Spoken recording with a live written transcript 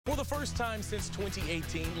For the first time since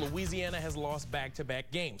 2018, Louisiana has lost back-to-back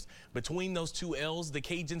games. Between those two L's, the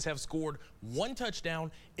Cajuns have scored one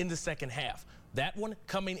touchdown in the second half. That one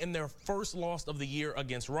coming in their first loss of the year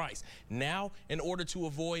against Rice. Now, in order to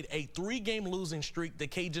avoid a three-game losing streak, the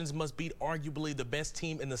Cajuns must beat arguably the best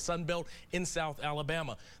team in the Sun Belt in South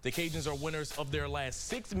Alabama. The Cajuns are winners of their last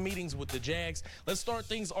 6 meetings with the Jags. Let's start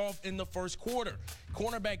things off in the first quarter.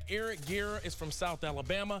 Cornerback Eric Guerra is from South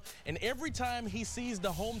Alabama, and every time he sees the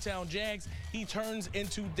hometown Jags, he turns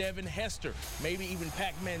into Devin Hester, maybe even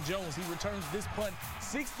Pac-Man Jones. He returns this punt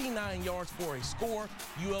 69 yards for a score.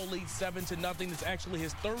 UL leads 7-0. It's actually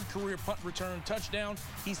his third career punt return touchdown.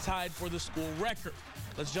 He's tied for the school record.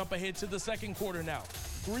 Let's jump ahead to the second quarter now.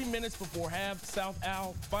 3 minutes before half, South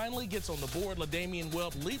Al finally gets on the board. LaDamian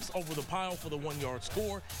Webb leaps over the pile for the 1-yard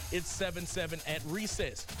score. It's 7-7 at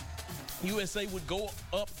recess. USA would go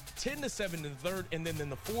up 10-7 in the third, and then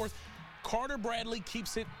in the fourth, Carter Bradley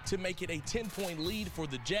keeps it to make it a 10-point lead for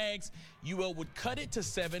the Jags. UL would cut it to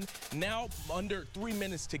 7. Now, under 3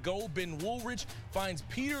 minutes to go, Ben Woolridge finds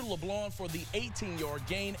Peter LeBlanc for the 18-yard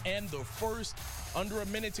gain and the first. Under a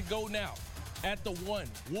minute to go now. At the 1,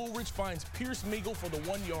 Woolridge finds Pierce Meagle for the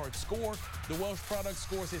 1-yard score. The Welsh product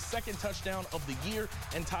scores his second touchdown of the year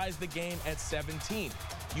and ties the game at 17.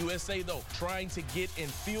 USA, though, trying to get in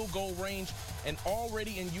field goal range, and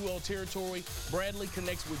already in UL territory, Bradley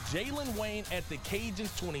connects with Jalen Wayne at the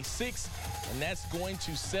Cajuns 26, and that's going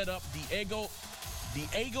to set up Diego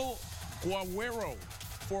Guerrero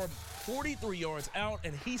for 43 yards out,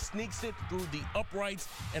 and he sneaks it through the uprights.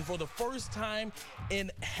 And for the first time in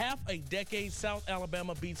half a decade, South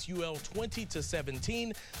Alabama beats UL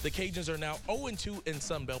 20-17. The Cajuns are now 0-2 in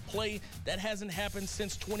Sun Belt play. That hasn't happened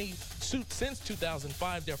since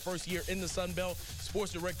 2005, their first year in the Sun Belt.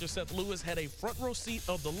 Sports director Seth Lewis had a front row seat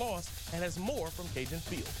of the loss and has more from Cajun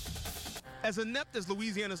Field. As inept as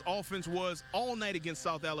Louisiana's offense was all night against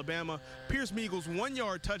South Alabama, Pierce Meagle's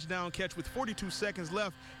 1-yard touchdown catch with 42 seconds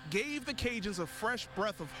left gave the Cajuns a fresh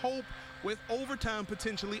breath of hope with overtime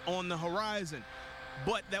potentially on the horizon.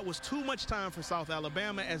 But that was too much time for South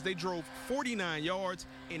Alabama as they drove 49 yards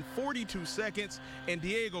in 42 seconds, and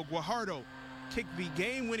Diego Guajardo kicked the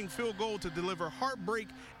game-winning field goal to deliver heartbreak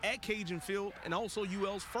at Cajun Field and also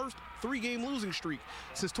UL's first 3-game losing streak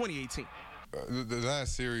since 2018. The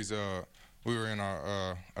last series, we were in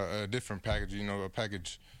a different package, a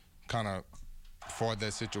package kind of for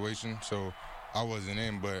that situation. So I wasn't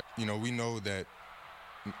in, but, we know that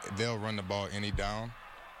they'll run the ball any down,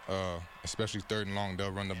 especially third and long,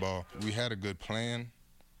 they'll run the ball. We had a good plan.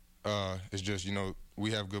 It's just,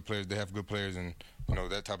 we have good players, they have good players, and,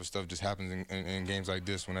 that type of stuff just happens in games like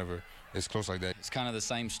this whenever it's close like that. It's kind of the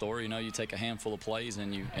same story. You take a handful of plays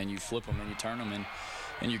and you flip them and you turn them,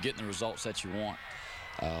 and you're getting the results that you want.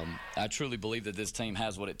 I truly believe that this team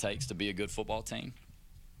has what it takes to be a good football team.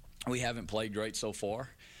 We haven't played great so far,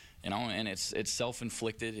 and it's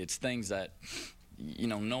self-inflicted. It's things that,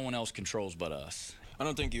 no one else controls but us. I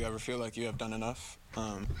don't think you ever feel like you have done enough.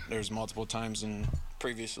 There's multiple times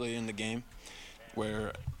previously in the game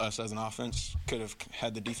where us as an offense could have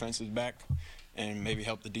had the defense's back and maybe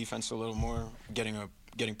helped the defense a little more, getting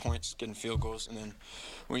points, getting field goals, and then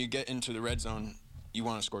when you get into the red zone, you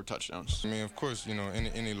want to score touchdowns. Of course,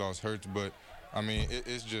 any loss hurts, but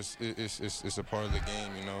it's just it's a part of the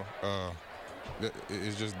game.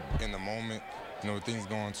 It's just in the moment. Things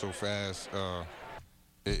going so fast.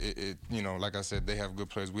 Like I said, they have good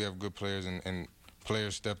players. We have good players, and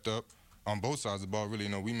players stepped up on both sides of the ball. Really,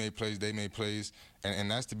 we made plays, they made plays,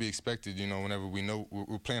 and that's to be expected. Whenever we know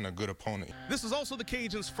we're playing a good opponent. This was also the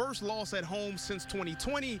Cajuns' first loss at home since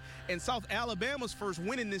 2020, and South Alabama's first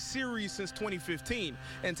win in this series since 2015.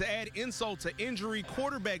 And to add insult to injury,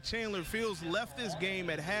 quarterback Chandler Fields left this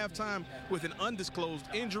game at halftime with an undisclosed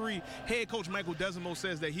injury. Head coach Michael Desimo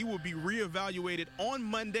says that he will be reevaluated on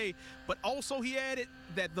Monday, but also he added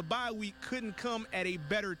that the bye week couldn't come at a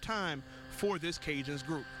better time for this Cajuns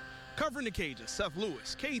group. Covering the Cajuns, Seth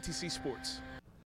Lewis, KTC Sports.